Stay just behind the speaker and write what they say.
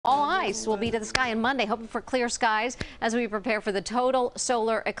eyes will be to the sky on Monday, hoping for clear skies as we prepare for the total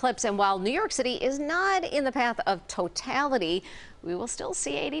solar eclipse. And while New York City is not in the path of totality, we will still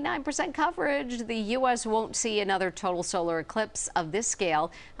see 89% coverage. The U.S. won't see another total solar eclipse of this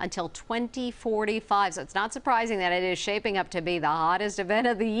scale until 2045. So it's not surprising that it is shaping up to be the hottest event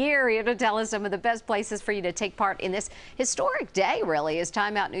of the year. Here to tell us some of the best places for you to take part in this historic day, really, is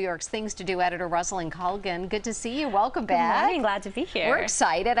Time Out New York's Things to Do editor Rosalind Colgan. Good to see you. Welcome back. Good morning. Glad to be here. We're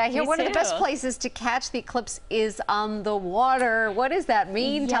excited. I hear one of the best places to catch the eclipse is on the water. What does that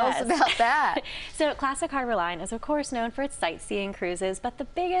mean? Yes. Tell us about that. So Classic Harbor Line is, of course, known for its sightseeing cruises, but the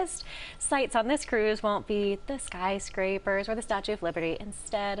biggest sights on this cruise won't be the skyscrapers or the Statue of Liberty.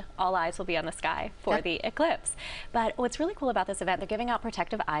 Instead, all eyes will be on the sky for the eclipse. But what's really cool about this event, they're giving out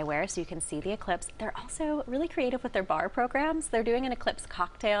protective eyewear so you can see the eclipse. They're also really creative with their bar programs. They're doing an eclipse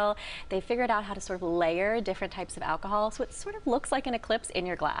cocktail. They figured out how to sort of layer different types of alcohol, so it sort of looks like an eclipse in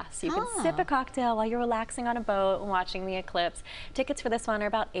your glass. You can sip a cocktail while you're relaxing on a boat and watching the eclipse. Tickets for this one are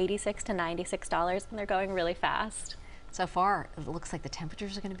about $86 to $96, and they're going really fast. So far, it looks like the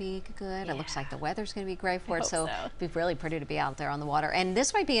temperatures are going to be good. Yeah. It looks like the weather's going to be great for it. So it'd be really pretty to be out there on the water. And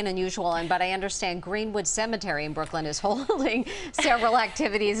this might be an unusual one, but I understand Greenwood Cemetery in Brooklyn is holding several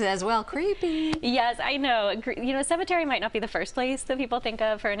activities as well. Creepy. Yes, I know. You know, cemetery might not be the first place that people think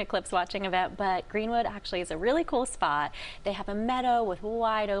of for an eclipse watching event, but Greenwood actually is a really cool spot. They have a meadow with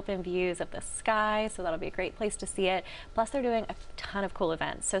wide open views of the sky, so that'll be a great place to see it. Plus, they're doing a ton of cool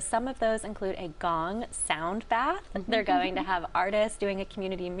events. So some of those include a gong sound bath. They're going to have artists doing a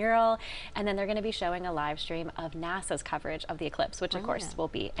community mural, and then they're going to be showing a live stream of NASA's coverage of the eclipse, which of course will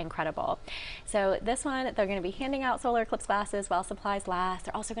be incredible. So this one, they're going to be handing out solar eclipse glasses while supplies last.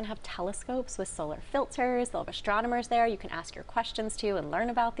 They're also going to have telescopes with solar filters. They'll have astronomers there you can ask your questions to and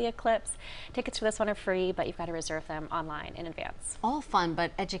learn about the eclipse. Tickets for this one are free, but you've got to reserve them online in advance. All fun,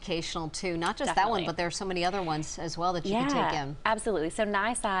 but educational too. Not just that one, but there are so many other ones as well that you can take in. Absolutely. So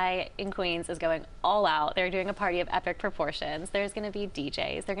NYC in Queens is going all out. They're doing a party of epic proportions. There's going to be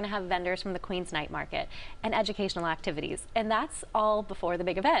DJs. They're going to have vendors from the Queens Night Market and educational activities. And that's all before the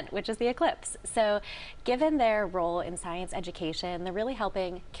big event, which is the eclipse. So given their role in science education, they're really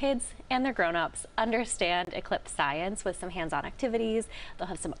helping kids and their grown-ups understand eclipse science with some hands-on activities. They'll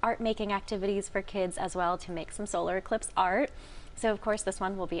have some art-making activities for kids as well to make some solar eclipse art. So of course this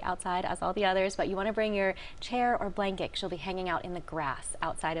one will be outside as all the others, but you want to bring your chair or blanket because you'll be hanging out in the grass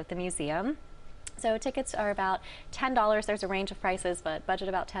outside of the museum. So tickets are about $10. There's a range of prices, but budget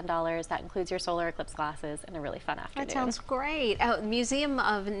about $10. That includes your solar eclipse glasses and a really fun afternoon. That sounds great. Museum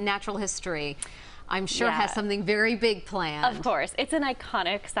of Natural History, I'm sure has something very big planned. Of course. It's an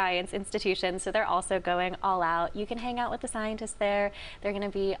iconic science institution, so they're also going all out. You can hang out with the scientists there. They're going to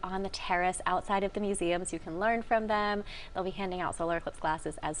be on the terrace outside of the museum, so you can learn from them. They'll be handing out solar eclipse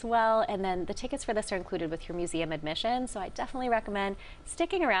glasses as well. And then the tickets for this are included with your museum admission, so I definitely recommend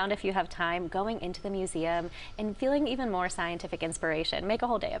sticking around if you have time, going into the museum, and feeling even more scientific inspiration. Make a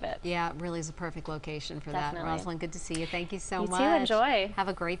whole day of it. Yeah, it really is a perfect location for that. Rosalind, good to see you. Thank you so much. You too. Enjoy. Have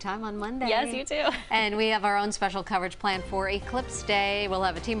a great time on Monday. Yes, you too. And we have our own special coverage planned for Eclipse Day. We'll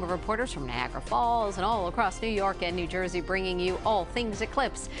have a team of reporters from Niagara Falls and all across New York and New Jersey bringing you all things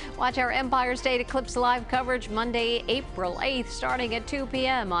eclipse. Watch our Empire State Eclipse Live coverage Monday, April 8th, starting at 2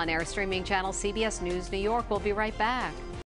 p.m. on our streaming channel CBS News New York. We'll be right back.